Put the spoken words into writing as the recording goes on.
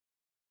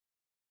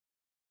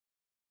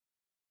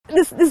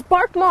this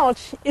bark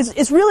mulch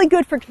is really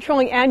good for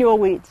controlling annual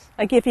weeds.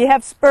 Like if you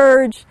have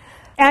spurge,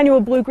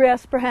 annual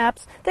bluegrass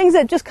perhaps, things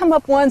that just come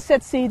up once,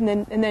 set seed,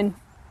 and then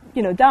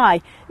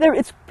die.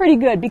 It's pretty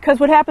good because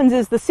what happens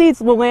is the seeds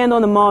will land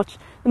on the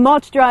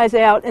mulch dries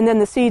out, and then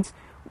the seeds,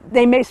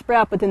 they may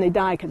sprout, but then they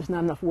die because there's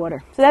not enough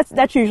water. So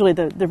that's usually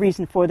the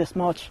reason for this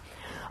mulch.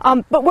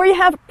 But where you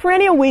have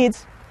perennial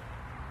weeds,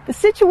 the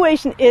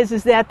situation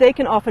is that they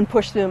can often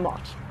push through the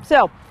mulch.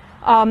 So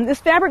this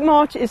fabric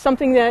mulch is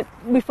something that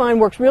we find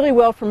works really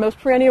well for most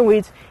perennial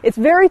weeds. It's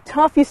very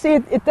tough. You see,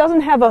 it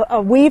doesn't have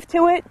a weave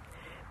to it,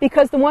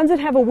 because the ones that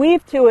have a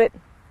weave to it,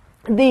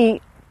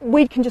 the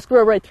weed can just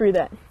grow right through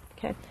that.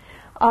 Okay,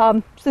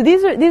 so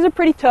these are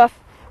pretty tough.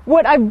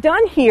 What I've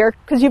done here,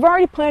 because you've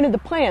already planted the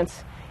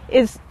plants,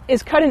 is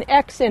cut an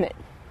X in it.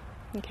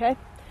 Okay,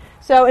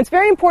 so it's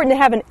very important to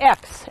have an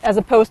X as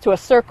opposed to a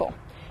circle,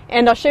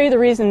 and I'll show you the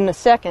reason in a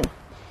second.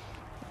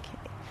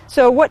 Okay.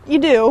 So what you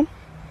do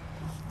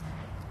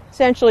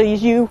essentially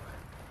is you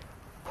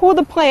pull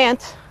the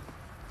plant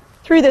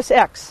through this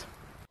X.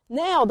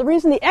 Now, the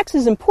reason the X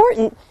is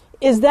important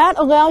is that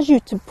allows you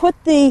to put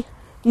the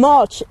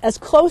mulch as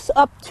close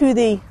up to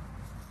the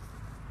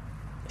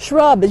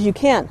shrub as you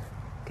can.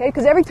 Okay,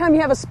 because every time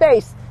you have a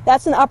space,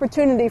 that's an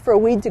opportunity for a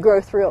weed to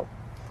grow through.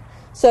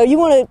 So you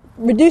want to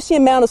reduce the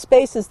amount of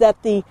spaces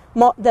that the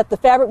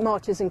fabric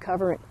mulch isn't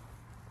covering.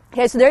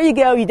 Okay, so there you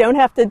go. You don't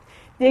have to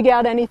dig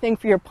out anything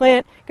for your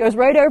plant. It goes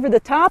right over the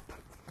top,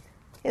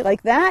 okay,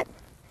 like that.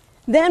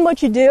 Then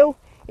what you do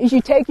is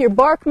you take your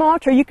bark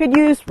mulch, or you could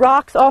use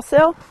rocks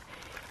also,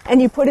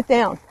 and you put it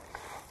down.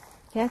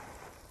 Okay.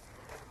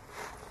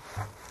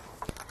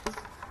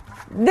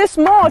 This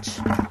mulch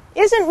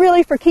isn't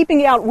really for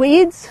keeping out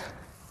weeds.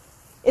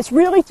 It's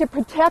really to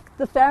protect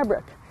the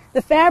fabric.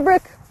 The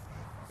fabric,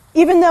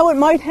 even though it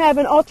might have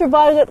an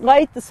ultraviolet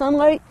light, the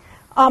sunlight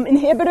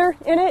inhibitor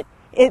in it,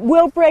 it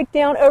will break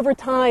down over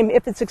time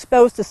if it's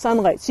exposed to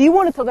sunlight. So you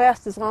want it to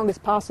last as long as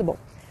possible.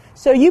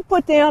 So you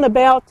put down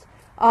about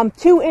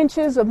 2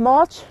 inches of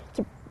mulch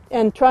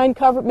and try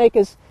and make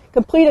as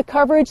complete a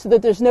coverage so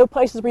that there's no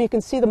places where you can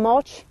see the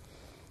mulch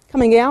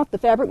coming out, the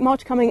fabric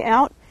mulch coming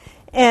out.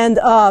 And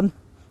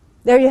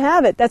there you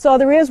have it. That's all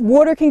there is.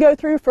 Water can go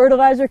through,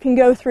 fertilizer can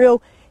go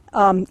through,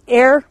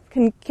 air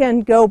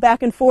can go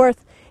back and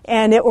forth,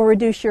 and it will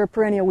reduce your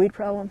perennial weed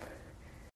problem.